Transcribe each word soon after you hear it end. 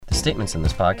statements in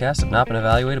this podcast have not been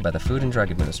evaluated by the Food and Drug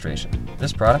Administration.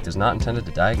 This product is not intended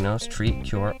to diagnose, treat,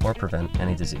 cure, or prevent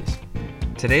any disease.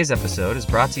 Today's episode is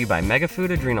brought to you by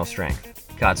Megafood Adrenal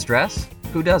Strength. Got stress?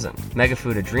 Who doesn't?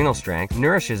 Megafood Adrenal Strength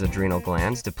nourishes adrenal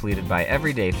glands depleted by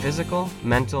everyday physical,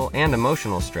 mental, and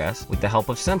emotional stress with the help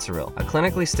of Sensoril, a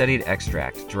clinically studied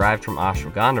extract derived from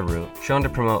ashwagandha root shown to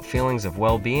promote feelings of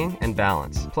well-being and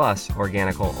balance, plus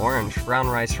Organical Orange, brown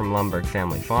rice from Lumberg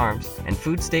Family Farms, and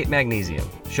Food State Magnesium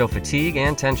show fatigue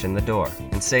and tension the door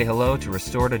and say hello to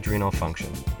restored adrenal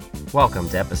function. Welcome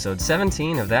to episode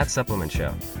 17 of That Supplement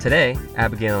Show. Today,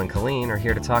 Abigail and Colleen are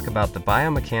here to talk about the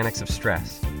biomechanics of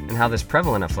stress and how this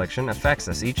prevalent affliction affects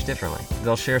us each differently.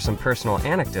 They'll share some personal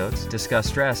anecdotes, discuss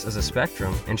stress as a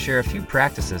spectrum, and share a few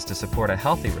practices to support a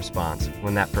healthy response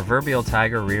when that proverbial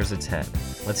tiger rears its head.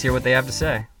 Let's hear what they have to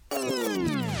say.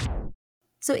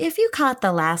 So if you caught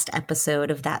the last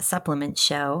episode of That Supplement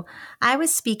Show, I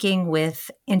was speaking with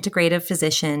integrative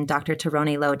physician Dr.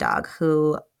 Tarone Lodog,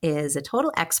 who is a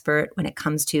total expert when it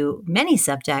comes to many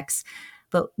subjects,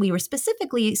 but we were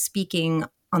specifically speaking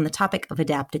on the topic of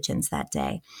adaptogens that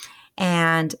day.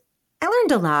 And I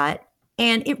learned a lot,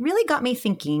 and it really got me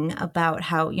thinking about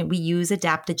how we use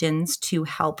adaptogens to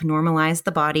help normalize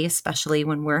the body, especially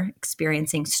when we're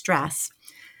experiencing stress.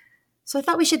 So I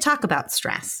thought we should talk about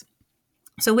stress.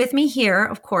 So with me here,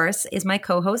 of course, is my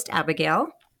co-host, Abigail.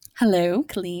 Hello,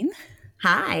 Colleen.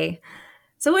 Hi.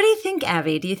 So what do you think,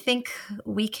 Abby? Do you think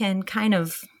we can kind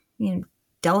of,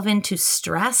 delve into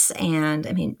stress? And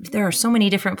I mean, there are so many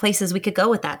different places we could go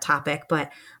with that topic,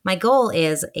 but my goal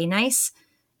is a nice,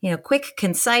 quick,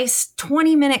 concise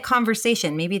 20-minute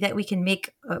conversation. Maybe that we can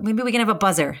make, maybe we can have a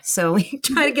buzzer. So we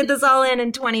try to get this all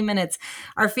in 20 minutes.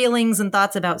 Our feelings and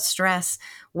thoughts about stress,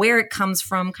 where it comes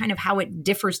from, kind of how it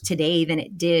differs today than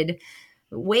it did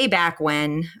way back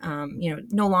when,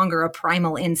 no longer a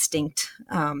primal instinct.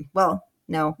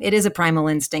 No, it is a primal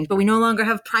instinct, but we no longer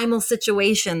have primal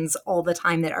situations all the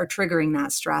time that are triggering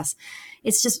that stress.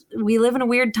 It's just, we live in a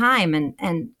weird time.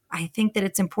 And I think that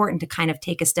it's important to kind of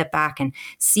take a step back and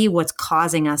see what's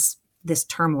causing us this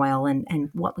turmoil and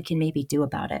what we can maybe do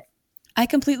about it. I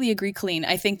completely agree, Colleen.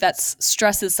 I think that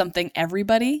stress is something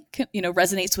everybody,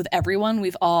 resonates with everyone.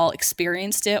 We've all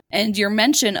experienced it. And your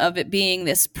mention of it being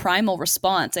this primal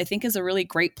response, I think is a really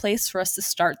great place for us to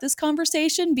start this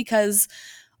conversation, because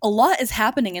a lot is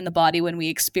happening in the body when we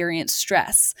experience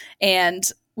stress. And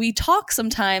we talk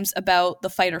sometimes about the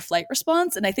fight or flight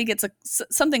response, and I think it's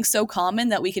something so common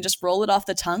that we can just roll it off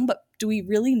the tongue, but do we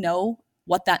really know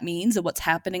what that means and what's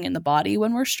happening in the body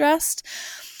when we're stressed?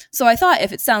 So I thought,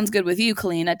 if it sounds good with you,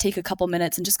 Colleen, I'd take a couple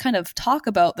minutes and just kind of talk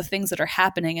about the things that are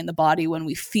happening in the body when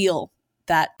we feel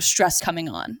that stress coming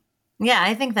on. Yeah,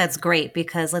 I think that's great,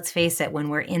 because let's face it, when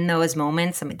we're in those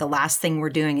moments, I mean, the last thing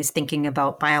we're doing is thinking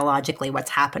about biologically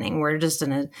what's happening. We're just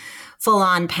in a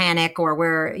full-on panic, or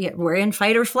we're in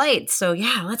fight or flight. So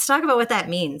yeah, let's talk about what that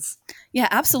means. Yeah,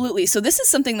 absolutely. So this is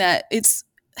something that it's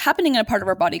happening in a part of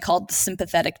our body called the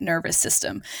sympathetic nervous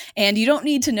system. And you don't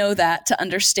need to know that to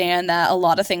understand that a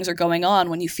lot of things are going on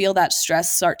when you feel that stress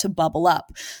start to bubble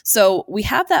up. So we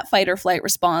have that fight or flight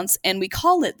response, and we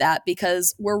call it that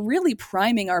because we're really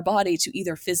priming our body to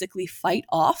either physically fight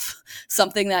off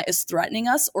something that is threatening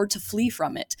us or to flee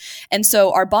from it. And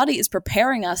so our body is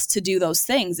preparing us to do those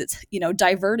things. It's,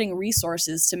 diverting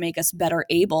resources to make us better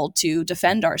able to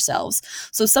defend ourselves.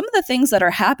 So some of the things that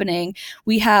are happening,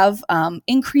 we have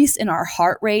increase in our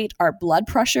heart rate, our blood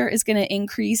pressure is going to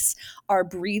increase, our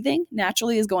breathing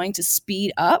naturally is going to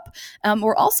speed up.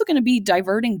 We're also going to be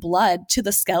diverting blood to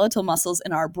the skeletal muscles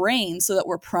in our brain so that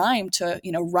we're primed to,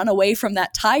 run away from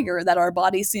that tiger that our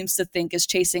body seems to think is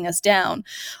chasing us down.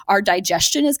 Our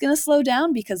digestion is going to slow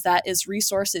down, because that is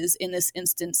resources in this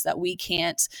instance that we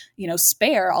can't,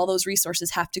 spare. All those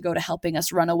resources have to go to helping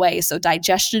us run away. So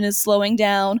digestion is slowing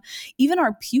down. Even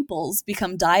our pupils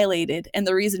become dilated. And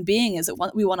the reason being is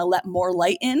that we want to let more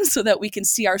light in so that we can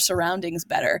see our surroundings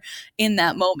better in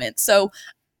that moment. So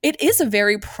it is a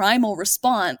very primal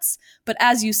response. But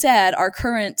as you said, our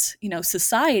current,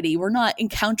 society, we're not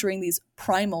encountering these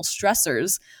primal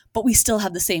stressors, but we still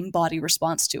have the same body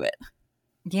response to it.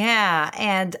 Yeah.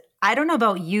 And I don't know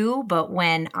about you, but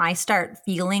when I start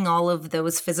feeling all of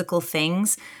those physical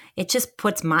things, it just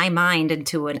puts my mind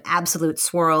into an absolute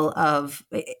swirl of,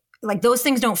 like, those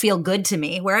things don't feel good to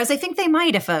me. Whereas I think they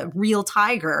might if a real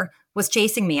tiger was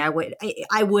chasing me. I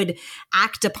would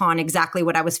act upon exactly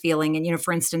what I was feeling. And,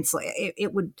 for instance,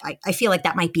 I feel like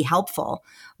that might be helpful.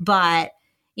 But,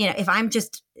 if I'm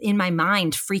just in my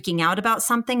mind freaking out about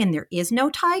something and there is no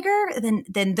tiger,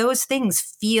 then those things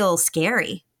feel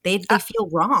scary. They feel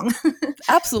wrong.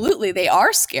 Absolutely. They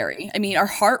are scary. I mean, our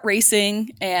heart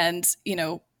racing and,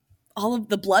 all of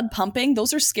the blood pumping,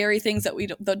 those are scary things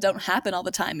that don't happen all the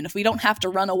time. And if we don't have to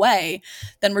run away,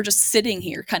 then we're just sitting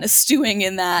here kind of stewing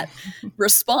in that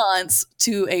response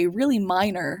to a really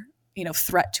minor,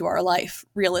 threat to our life,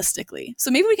 realistically.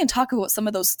 So maybe we can talk about what some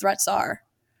of those threats are.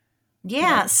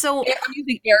 Yeah. So I'm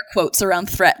using air quotes around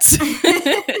threats.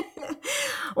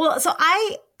 Well, so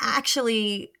I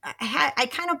actually, I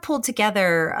kind of pulled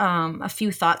together a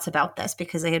few thoughts about this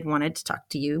because I had wanted to talk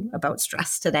to you about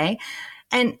stress today.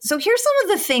 And so here's some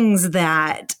of the things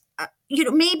that,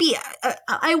 maybe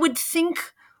I would think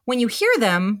when you hear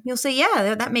them, you'll say,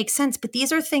 yeah, that makes sense. But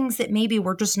these are things that maybe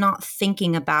we're just not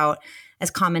thinking about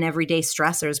as common everyday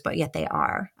stressors, but yet they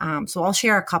are. So I'll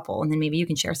share a couple and then maybe you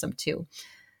can share some too.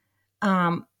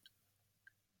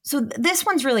 So this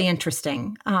one's really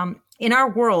interesting. In our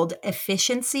world,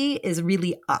 efficiency is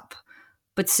really up,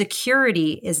 but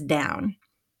security is down.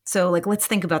 So let's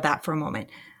think about that for a moment.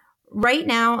 Right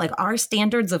now, our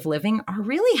standards of living are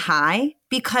really high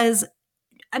because,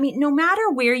 no matter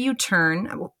where you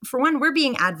turn, for one, we're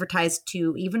being advertised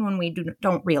to, even when we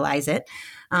don't realize it,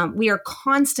 we are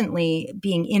constantly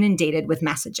being inundated with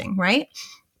messaging, right?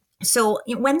 So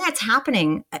when that's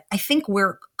happening, I think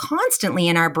we're constantly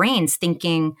in our brains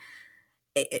thinking,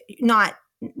 not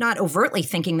overtly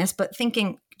thinking this, but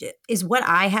thinking, is what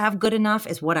I have good enough?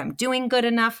 Is what I'm doing good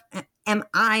enough? Am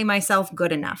I myself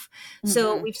good enough? Mm-hmm.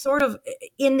 So we've sort of,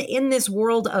 in this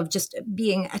world of just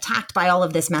being attacked by all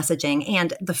of this messaging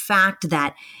and the fact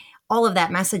that all of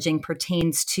that messaging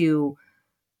pertains to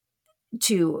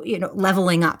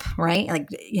leveling up, right?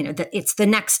 It's the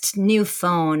next new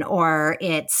phone, or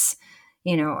it's,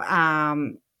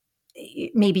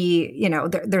 maybe,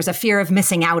 there's a fear of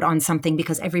missing out on something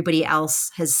because everybody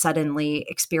else has suddenly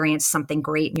experienced something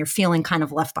great and you're feeling kind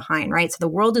of left behind, right? So the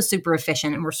world is super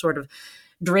efficient and we're sort of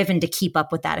driven to keep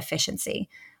up with that efficiency.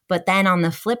 But then on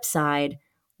the flip side,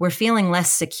 we're feeling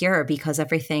less secure because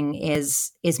everything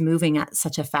is moving at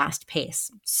such a fast pace.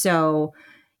 So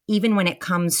even when it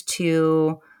comes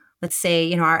to, let's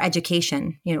say, our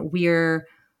education, we're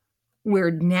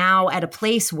now at a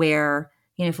place where,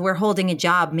 if we're holding a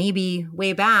job, maybe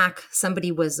way back,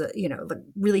 somebody was,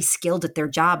 really skilled at their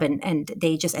job and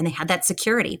they had that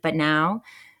security. But now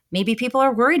maybe people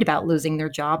are worried about losing their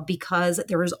job because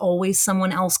there is always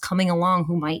someone else coming along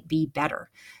who might be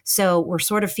better. So we're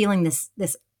sort of feeling this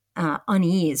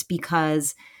unease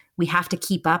because we have to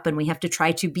keep up and we have to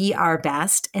try to be our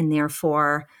best. And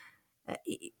therefore,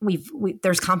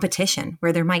 there's competition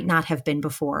where there might not have been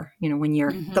before, when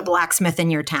you're the blacksmith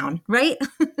in your town, right?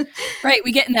 Right.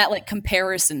 We get in that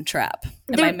comparison trap.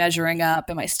 Am I measuring up?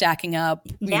 Am I stacking up?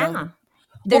 Yeah.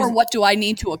 Or what do I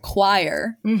need to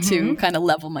acquire to kind of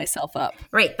level myself up?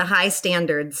 Right. The high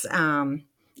standards.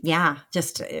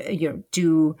 Just,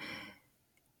 do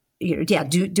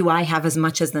I have as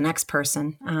much as the next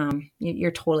person?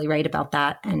 You're totally right about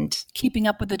that. And keeping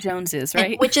up with the Joneses,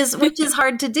 right? Which is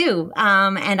hard to do.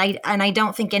 And I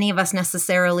don't think any of us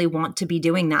necessarily want to be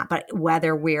doing that, but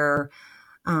whether we're,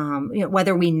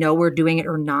 whether we know we're doing it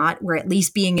or not, we're at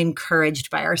least being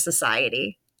encouraged by our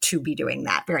society to be doing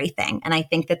that very thing. And I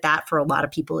think that for a lot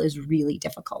of people is really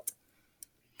difficult.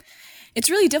 It's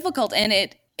really difficult. And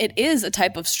it is a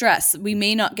type of stress. We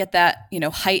may not get that,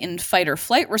 heightened fight or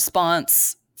flight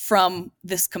response from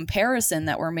this comparison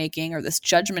that we're making or this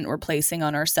judgment we're placing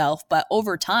on ourselves. But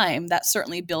over time, that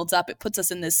certainly builds up. It puts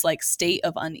us in this state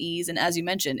of unease. And as you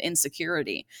mentioned,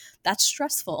 insecurity. That's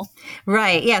stressful.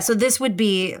 Right. Yeah. So this would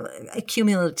be a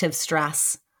cumulative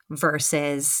stress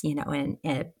versus, in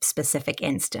a specific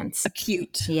instance.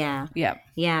 Acute. Yeah. Yeah.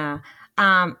 Yeah.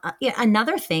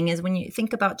 Another thing is when you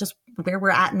think about just where we're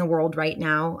at in the world right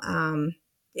now,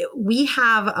 we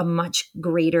have a much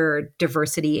greater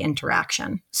diversity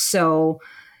interaction. So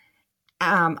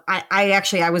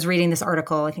I was reading this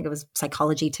article, I think it was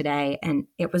Psychology Today, and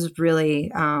it was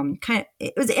really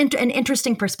an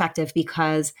interesting perspective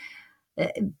because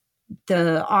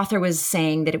the author was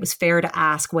saying that it was fair to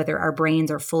ask whether our brains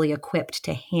are fully equipped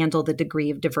to handle the degree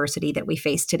of diversity that we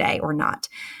face today or not,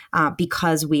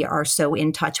 because we are so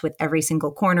in touch with every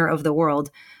single corner of the world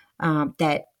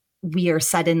that we are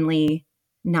suddenly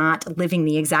not living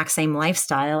the exact same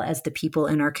lifestyle as the people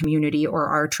in our community or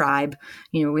our tribe.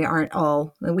 We aren't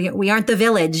we aren't the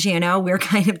village, we're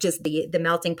kind of just the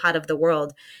melting pot of the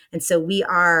world. And so we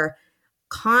are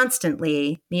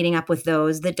constantly meeting up with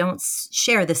those that don't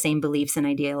share the same beliefs and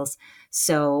ideals.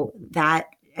 So that,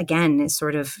 again, is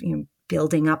sort of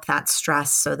building up that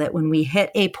stress so that when we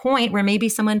hit a point where maybe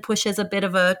someone pushes a bit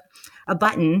of a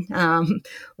button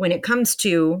when it comes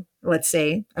to let's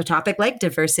say a topic like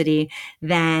diversity,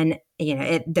 then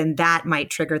then that might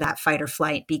trigger that fight or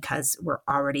flight because we're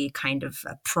already kind of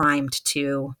primed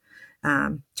to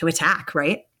attack,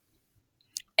 right?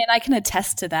 And I can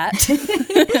attest to that because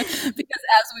as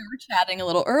we were chatting a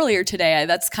little earlier today,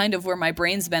 that's kind of where my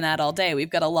brain's been at all day. We've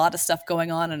got a lot of stuff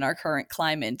going on in our current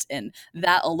climate, and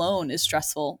that alone is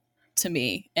stressful to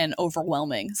me and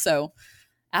overwhelming. So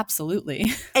absolutely.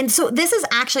 And so this is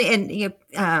actually,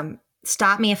 and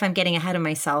stop me if I'm getting ahead of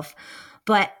myself,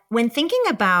 but when thinking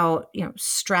about,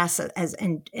 stress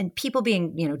and people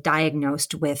being,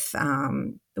 diagnosed with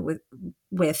a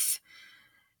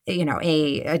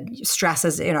stress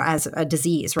as a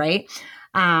disease, right?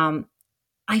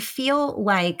 I feel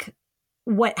like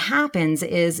what happens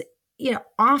is,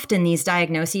 often these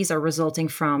diagnoses are resulting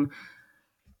from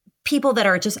people that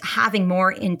are just having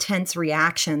more intense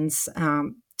reactions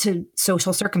to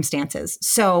social circumstances.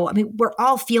 So, I mean, we're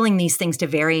all feeling these things to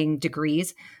varying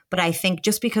degrees, but I think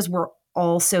just because we're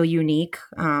all so unique,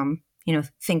 I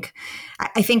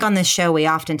think on this show, we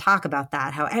often talk about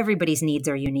that, how everybody's needs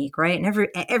are unique, right? And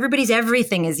everybody's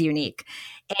everything is unique.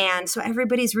 And so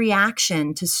everybody's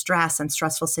reaction to stress and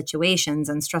stressful situations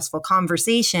and stressful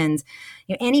conversations,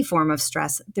 any form of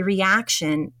stress, the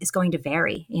reaction is going to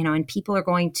vary, and people are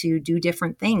going to do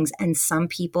different things. And some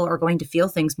people are going to feel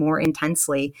things more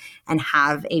intensely and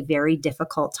have a very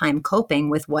difficult time coping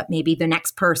with what maybe the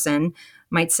next person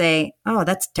might say, oh,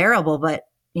 that's terrible, but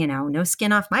no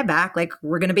skin off my back, like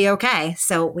we're going to be okay.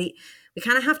 So we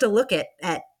kind of have to look at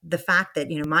the fact that,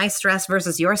 my stress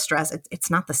versus your stress, it's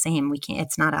not the same.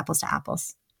 It's not apples to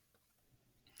apples.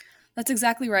 That's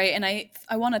exactly right. And I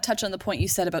want to touch on the point you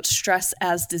said about stress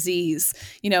as disease.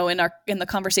 In the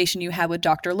conversation you had with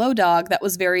Dr. Lodog, that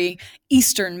was very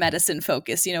Eastern medicine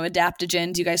focused,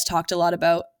 adaptogens. You guys talked a lot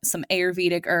about some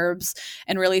Ayurvedic herbs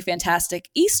and really fantastic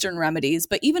Eastern remedies,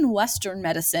 but even Western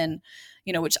medicine,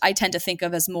 which I tend to think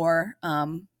of as more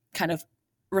kind of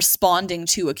responding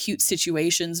to acute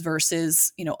situations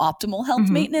versus, optimal health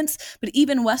maintenance. But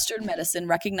even Western medicine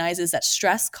recognizes that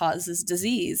stress causes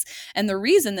disease. And the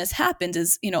reason this happened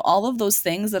is, all of those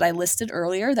things that I listed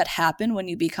earlier that happen when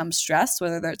you become stressed,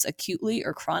 whether that's acutely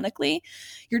or chronically,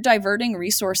 you're diverting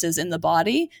resources in the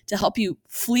body to help you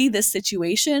flee this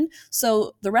situation.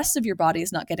 So the rest of your body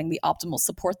is not getting the optimal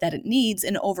support that it needs.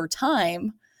 And over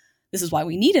time, this is why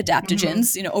we need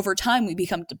adaptogens. Over time, we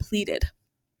become depleted.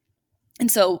 And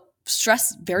so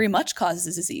stress very much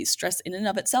causes disease. Stress in and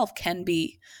of itself can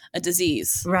be a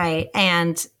disease. Right.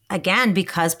 And again,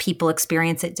 because people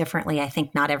experience it differently, I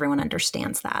think not everyone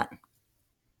understands that.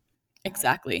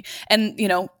 Exactly. And,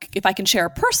 if I can share a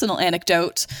personal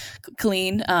anecdote,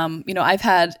 Colleen, I've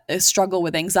had a struggle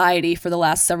with anxiety for the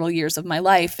last several years of my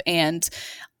life. And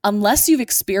unless you've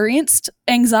experienced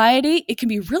anxiety, it can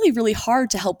be really, really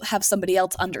hard to have somebody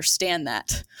else understand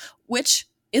that, which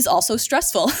is also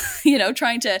stressful,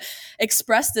 trying to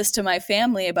express this to my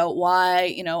family about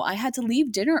why, I had to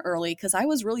leave dinner early because I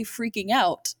was really freaking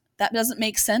out. That doesn't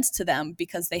make sense to them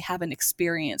because they haven't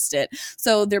experienced it.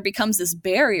 So there becomes this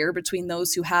barrier between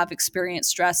those who have experienced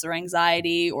stress or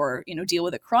anxiety or, deal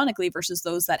with it chronically versus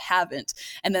those that haven't.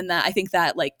 And then I think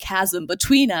that like chasm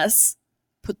between us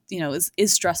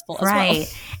is stressful as well.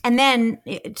 Right. And then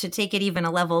to take it even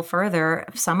a level further,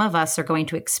 some of us are going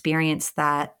to experience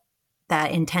that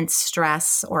intense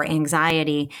stress or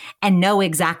anxiety and know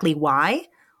exactly why,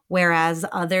 whereas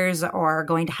others are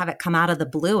going to have it come out of the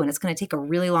blue, and it's going to take a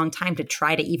really long time to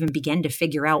try to even begin to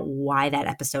figure out why that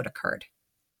episode occurred.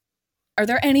 Are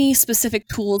there any specific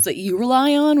tools that you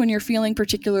rely on when you're feeling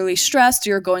particularly stressed or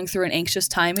you're going through an anxious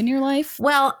time in your life?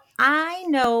 Well, I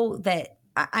know that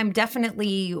I'm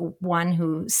definitely one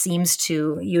who seems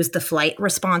to use the flight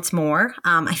response more.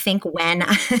 I think when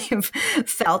I've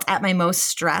felt at my most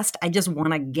stressed, I just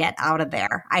want to get out of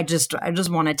there. I just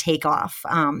want to take off.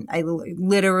 I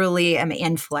literally am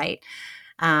in flight.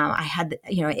 I had,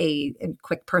 a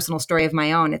quick personal story of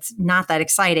my own. It's not that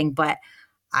exciting, but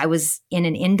I was in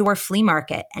an indoor flea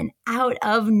market, and out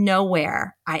of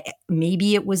nowhere,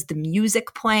 maybe it was the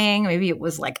music playing, maybe it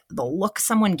was like the look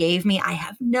someone gave me. I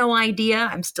have no idea.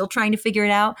 I'm still trying to figure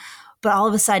it out. But all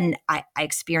of a sudden, I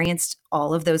experienced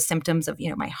all of those symptoms of,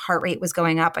 my heart rate was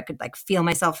going up. I could feel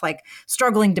myself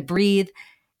struggling to breathe,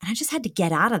 and I just had to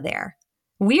get out of there.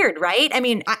 Weird, right? I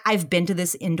mean, I've been to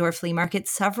this indoor flea market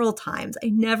several times. I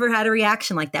never had a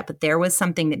reaction like that, but there was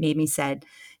something that made me say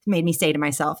to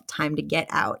myself, time to get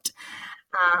out.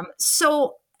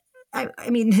 So, I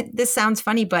mean, this sounds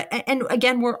funny, but, and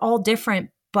again, we're all different,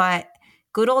 but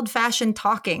good old fashioned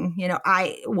talking.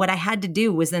 What I had to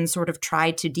do was then sort of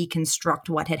try to deconstruct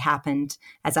what had happened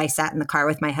as I sat in the car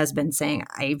with my husband saying,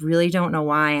 I really don't know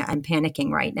why I'm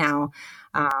panicking right now.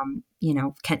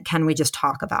 Can we just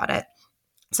talk about it?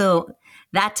 So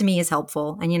that to me is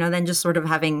helpful. And, then just sort of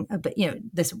having a bit,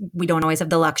 this, we don't always have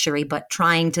the luxury, but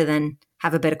trying to then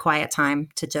have a bit of quiet time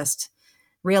to just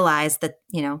realize that,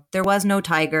 there was no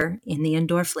tiger in the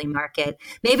indoor flea market.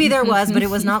 Maybe there was, but it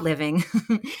was not living.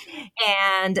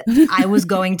 And I was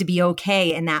going to be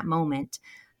okay in that moment.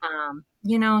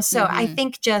 So I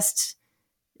think just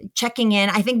checking in,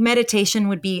 I think meditation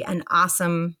would be an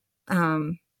awesome,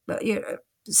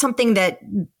 something that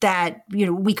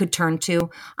we could turn to.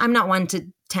 I'm not one to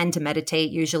tend to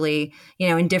meditate usually,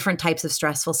 in different types of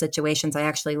stressful situations. I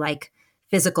actually like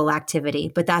physical activity,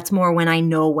 but that's more when I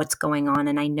know what's going on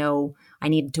and I know I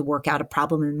need to work out a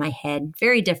problem in my head.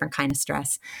 Very different kind of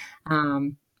stress.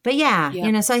 But so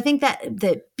I think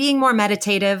that being more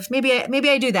meditative, maybe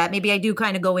I do that. Maybe I do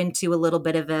kind of go into a little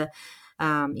bit of a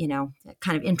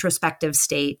kind of introspective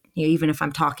state, even if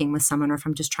I'm talking with someone or if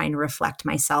I'm just trying to reflect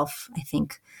myself. I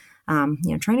think,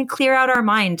 trying to clear out our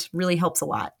mind really helps a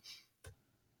lot.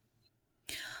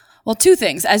 Well, two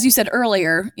things. As you said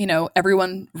earlier,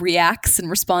 everyone reacts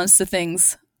and responds to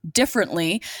things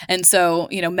differently. And so,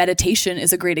 meditation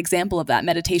is a great example of that.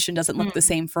 Meditation doesn't look the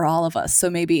same for all of us. So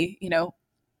maybe,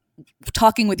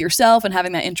 talking with yourself and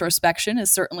having that introspection is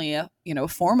certainly a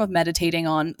form of meditating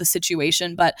on the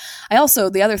situation. But I also,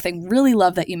 the other thing, really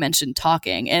love that you mentioned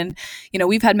talking. And,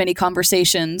 we've had many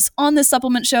conversations on this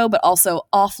supplement show, but also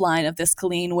offline of this,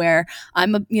 Colleen, where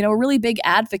I'm a really big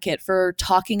advocate for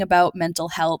talking about mental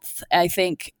health. I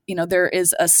think, there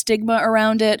is a stigma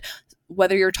around it,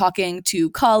 whether you're talking to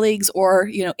colleagues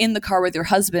or, in the car with your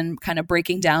husband, kind of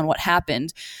breaking down what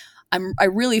happened. I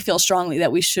really feel strongly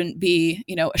that we shouldn't be,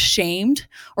 ashamed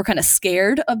or kind of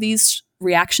scared of these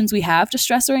reactions we have to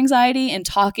stress or anxiety. And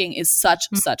talking is such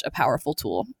a powerful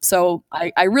tool. So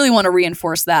I really want to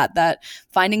reinforce that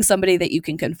finding somebody that you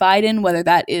can confide in, whether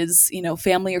that is,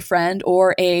 family or friend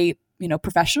or a,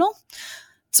 professional,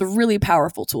 it's a really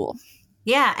powerful tool.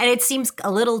 Yeah. And it seems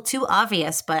a little too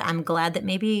obvious, but I'm glad that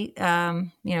maybe,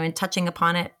 in touching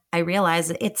upon it, I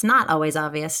realize it's not always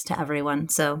obvious to everyone.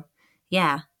 So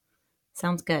yeah.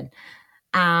 Sounds good.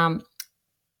 Now,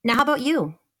 how about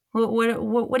you?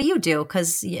 What do you do?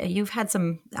 Because you've had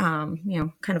some,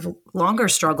 kind of longer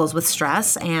struggles with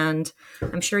stress, and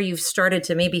I'm sure you've started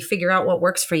to maybe figure out what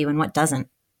works for you and what doesn't.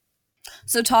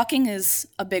 So talking is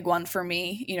a big one for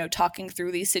me, talking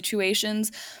through these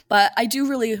situations, but I do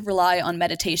really rely on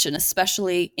meditation,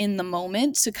 especially in the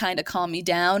moment, to kind of calm me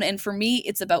down. And for me,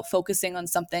 it's about focusing on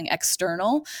something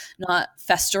external, not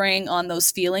festering on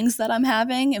those feelings that I'm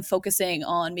having and focusing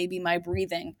on maybe my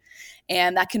breathing.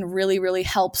 And that can really, really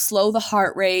help slow the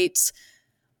heart rate,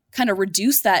 kind of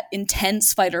reduce that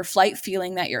intense fight or flight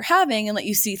feeling that you're having and let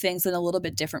you see things in a little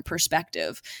bit different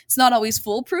perspective. It's not always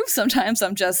foolproof. Sometimes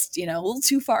I'm just, a little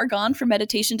too far gone for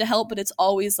meditation to help, but it's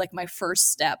always like my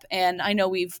first step. And I know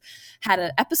we've had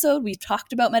an episode, we've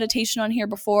talked about meditation on here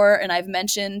before, and I've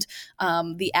mentioned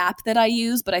the app that I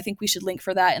use, but I think we should link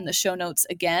for that in the show notes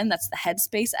again. That's the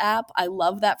Headspace app. I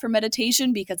love that for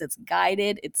meditation because it's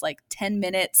guided. It's like 10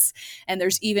 minutes, and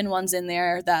there's even ones in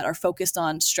there that are focused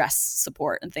on stress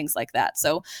support and things like that.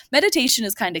 So meditation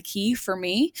is kind of key for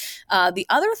me. The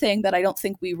other thing that I don't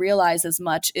think we realize as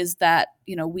much is that,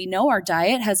 we know our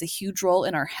diet has a huge role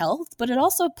in our health, but it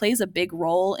also plays a big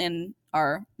role in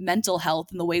our mental health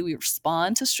and the way we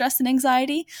respond to stress and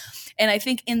anxiety. And I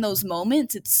think in those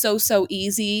moments, it's so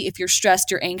easy. If you're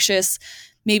stressed, you're anxious,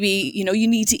 maybe, you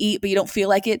need to eat, but you don't feel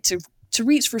like it, to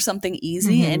reach for something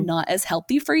easy and not as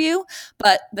healthy for you.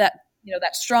 But that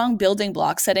strong building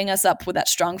block, setting us up with that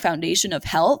strong foundation of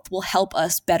health, will help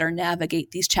us better navigate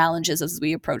these challenges as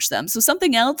we approach them. So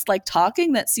something else like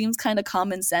talking that seems kind of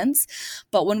common sense,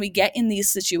 but when we get in these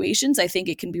situations, I think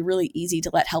it can be really easy to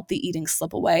let healthy eating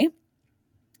slip away.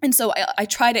 And so I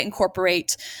try to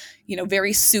incorporate,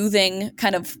 very soothing,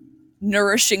 kind of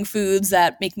nourishing foods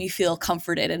that make me feel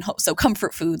comforted. And so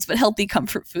comfort foods, but healthy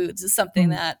comfort foods is something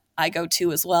that I go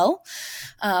to as well.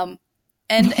 And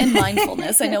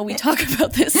mindfulness. I know we talk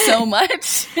about this so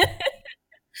much,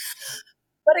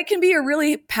 but it can be a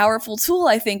really powerful tool,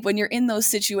 I think, when you're in those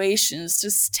situations.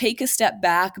 Just take a step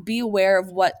back, be aware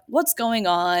of what's going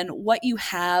on, what you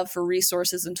have for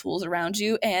resources and tools around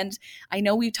you. And I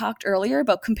know we talked earlier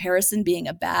about comparison being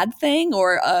a bad thing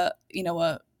or a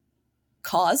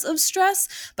cause of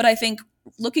stress, but I think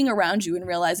looking around you and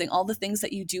realizing all the things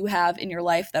that you do have in your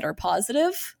life that are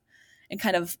positive and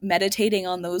kind of meditating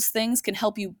on those things can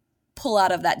help you pull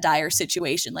out of that dire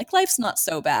situation. Like, life's not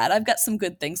so bad. I've got some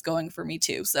good things going for me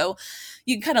too. So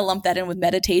you can kind of lump that in with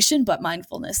meditation, but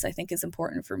mindfulness, I think, is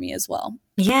important for me as well.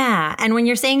 Yeah. And when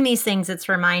you're saying these things, it's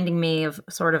reminding me of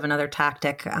sort of another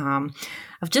tactic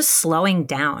of just slowing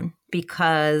down,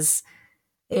 because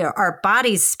our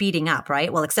body's speeding up,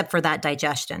 right? Well, except for that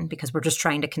digestion, because we're just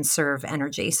trying to conserve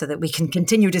energy so that we can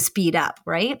continue to speed up,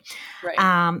 right?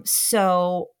 Right.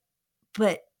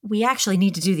 But we actually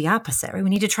need to do the opposite, right? We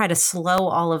need to try to slow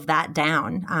all of that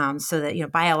down, so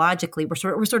that, biologically we're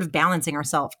sort of balancing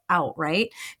ourselves out, right?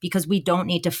 Because we don't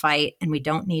need to fight and we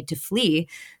don't need to flee.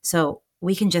 So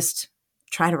we can just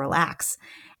try to relax.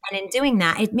 And in doing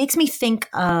that, it makes me think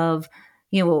of,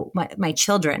 my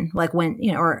children, like when,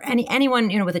 or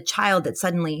anyone, with a child that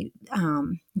suddenly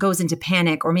goes into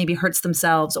panic or maybe hurts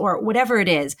themselves or whatever it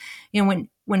is, when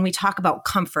we talk about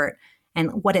comfort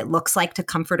and what it looks like to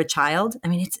comfort a child, I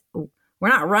mean, we're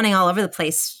not running all over the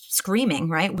place screaming,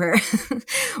 right?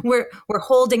 We're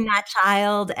holding that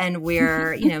child, and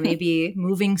we're, maybe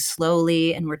moving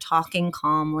slowly, and we're talking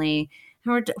calmly,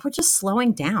 and we're just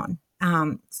slowing down.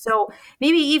 So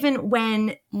maybe even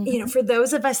when, for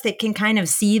those of us that can kind of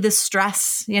see the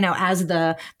stress, as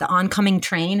the oncoming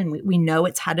train, and we know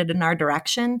it's headed in our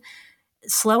direction,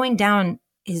 slowing down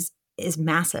is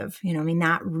massive.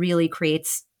 That really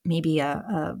creates maybe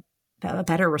a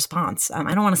better response.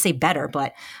 I don't want to say better,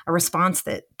 but a response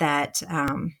that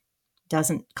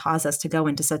doesn't cause us to go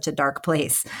into such a dark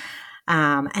place.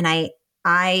 And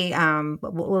I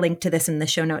will link to this in the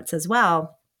show notes as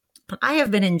well. I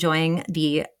have been enjoying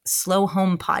the Slow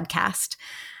Home podcast.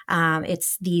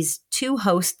 It's these two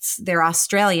hosts. They're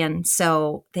Australian,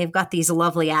 so they've got these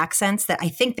lovely accents that I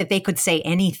think that they could say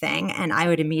anything, and I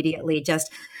would immediately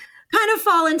just kind of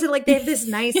fall into, like, they have this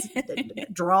nice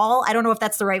drawl. I don't know if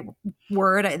that's the right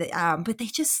word, but they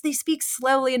speak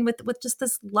slowly and with just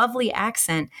this lovely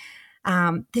accent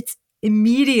that's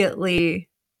immediately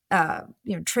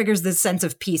triggers this sense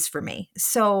of peace for me.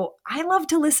 So I love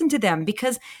to listen to them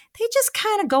because they just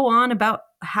kind of go on about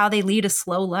how they lead a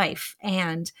slow life,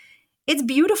 and it's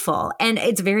beautiful and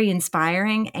it's very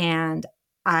inspiring. And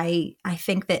I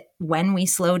think that when we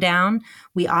slow down,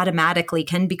 we automatically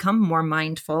can become more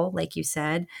mindful, like you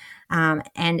said,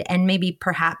 and maybe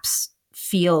perhaps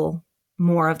feel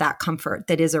more of that comfort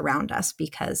that is around us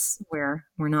because we're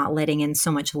not letting in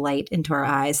so much light into our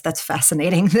eyes. That's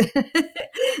fascinating.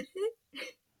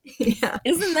 Yeah.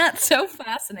 Isn't that so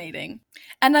fascinating?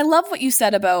 And I love what you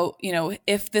said about,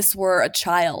 if this were a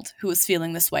child who was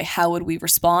feeling this way, how would we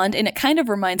respond? And it kind of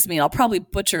reminds me, I'll probably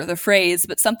butcher the phrase,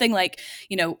 but something like,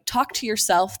 talk to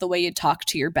yourself the way you talk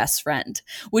to your best friend.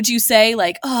 Would you say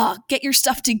like, oh, get your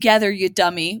stuff together, you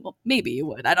dummy? Well, maybe you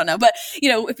would. I don't know. But,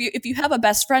 if you have a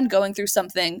best friend going through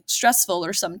something stressful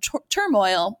or some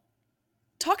turmoil,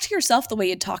 talk to yourself the way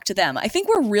you'd talk to them. I think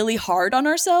we're really hard on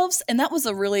ourselves. And that was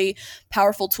a really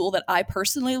powerful tool that I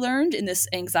personally learned in this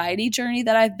anxiety journey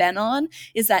that I've been on,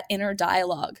 is that inner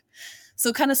dialogue.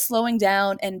 So kind of slowing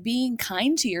down and being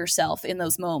kind to yourself in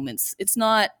those moments. It's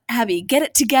not, Abby, get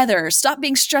it together. Stop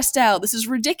being stressed out. This is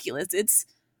ridiculous. It's,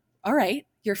 all right,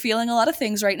 you're feeling a lot of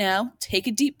things right now. Take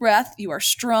a deep breath. You are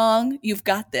strong. You've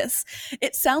got this.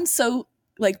 It sounds so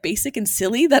like basic and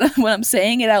silly that when I'm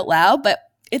saying it out loud, but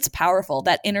it's powerful,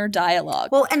 that inner dialogue.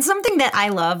 Well, and something that I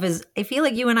love is I feel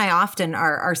like you and I often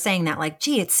are saying that, like,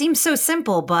 gee, it seems so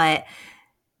simple, but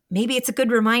maybe it's a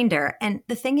good reminder. And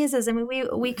the thing is I mean,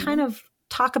 we kind of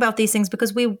talk about these things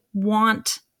because we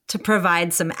want to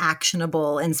provide some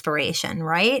actionable inspiration,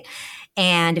 right?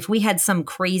 And if we had some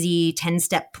crazy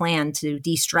 10-step plan to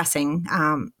de-stressing,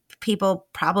 people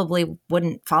probably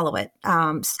wouldn't follow it.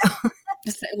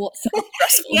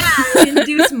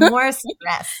 Induce more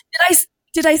stress.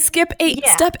 Did I skip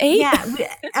step 8? Yeah.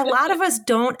 A lot of us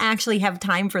don't actually have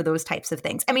time for those types of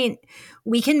things. I mean,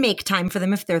 we can make time for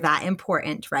them if they're that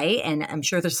important, right? And I'm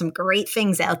sure there's some great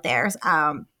things out there.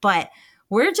 But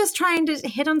we're just trying to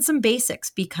hit on some basics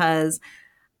because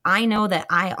I know that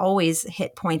I always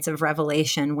hit points of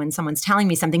revelation when someone's telling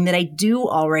me something that I do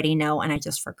already know and I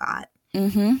just forgot.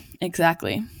 Mm-hmm.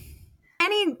 Exactly.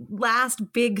 Any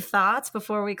last big thoughts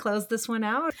before we close this one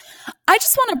out? I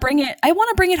just want to bring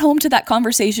it home to that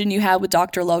conversation you had with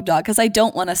Dr. Logdog, because I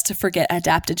don't want us to forget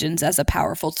adaptogens as a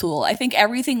powerful tool. I think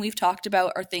everything we've talked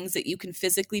about are things that you can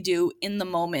physically do in the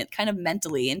moment, kind of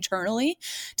mentally, internally,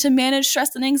 to manage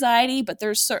stress and anxiety, but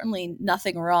there's certainly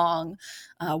nothing wrong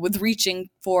with reaching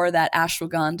for that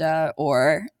ashwagandha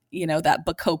or that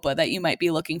Bacopa that you might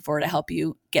be looking for to help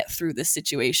you get through this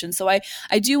situation. So I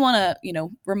do want to,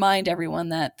 remind everyone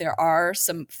that there are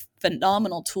some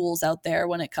phenomenal tools out there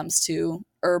when it comes to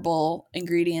herbal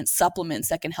ingredients, supplements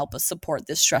that can help us support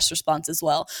this stress response as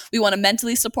well. We want to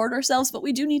mentally support ourselves, but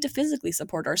we do need to physically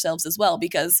support ourselves as well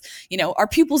because, our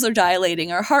pupils are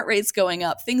dilating, our heart rate's going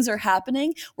up, things are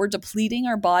happening. We're depleting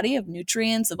our body of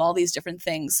nutrients, of all these different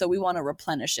things. So we want to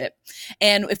replenish it.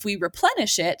 And if we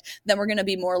replenish it, then we're going to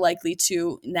be more likely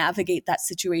to navigate that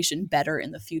situation better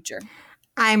in the future.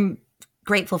 I'm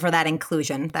grateful for that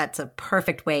inclusion. That's a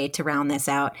perfect way to round this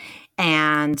out.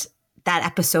 And that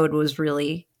episode was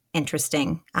really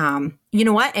interesting. You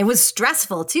know what? It was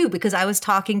stressful too, because I was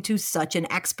talking to such an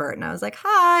expert and I was like,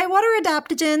 hi, what are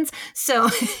adaptogens? So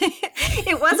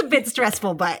it was a bit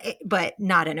stressful, but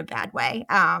not in a bad way.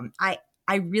 I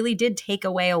really did take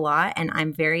away a lot, and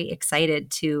I'm very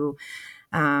excited to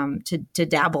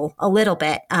dabble a little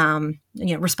bit,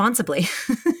 responsibly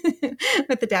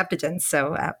with adaptogens.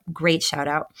 So great shout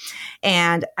out.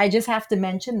 And I just have to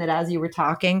mention that as you were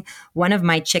talking, one of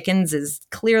my chickens is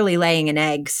clearly laying an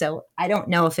egg. So I don't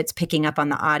know if it's picking up on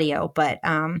the audio, but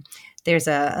there's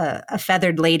a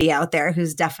feathered lady out there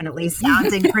who's definitely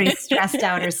sounding pretty stressed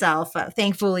out herself.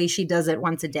 Thankfully, she does it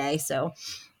once a day. So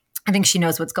I think she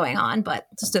knows what's going on, but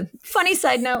just a funny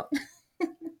side note.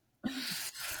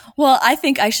 Well, I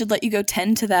think I should let you go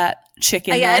tend to that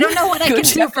chicken. Yeah, I don't know what I can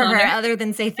do for her other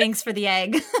than say thanks for the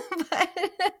egg.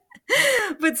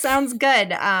 but sounds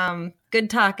good. Good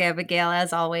talk, Abigail,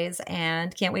 as always,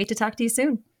 and can't wait to talk to you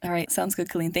soon. All right, sounds good,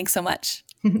 Colleen. Thanks so much.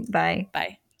 Bye.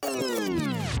 Bye.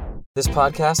 This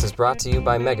podcast is brought to you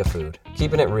by Megafood,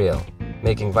 keeping it real,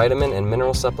 making vitamin and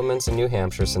mineral supplements in New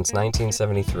Hampshire since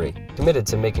 1973. Committed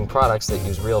to making products that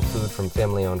use real food from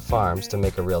family-owned farms to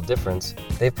make a real difference,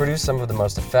 they've produced some of the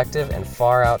most effective and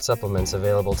far-out supplements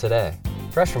available today.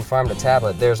 Fresh from farm to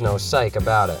tablet, there's no psych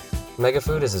about it.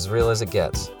 Megafood is as real as it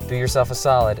gets. Do yourself a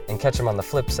solid and catch them on the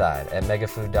flip side at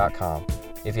megafood.com.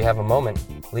 If you have a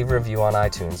moment, leave a review on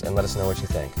iTunes and let us know what you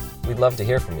think. We'd love to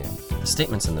hear from you. The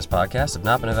statements in this podcast have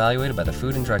not been evaluated by the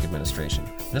Food and Drug Administration.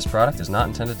 This product is not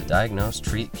intended to diagnose,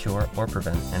 treat, cure, or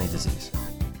prevent any disease.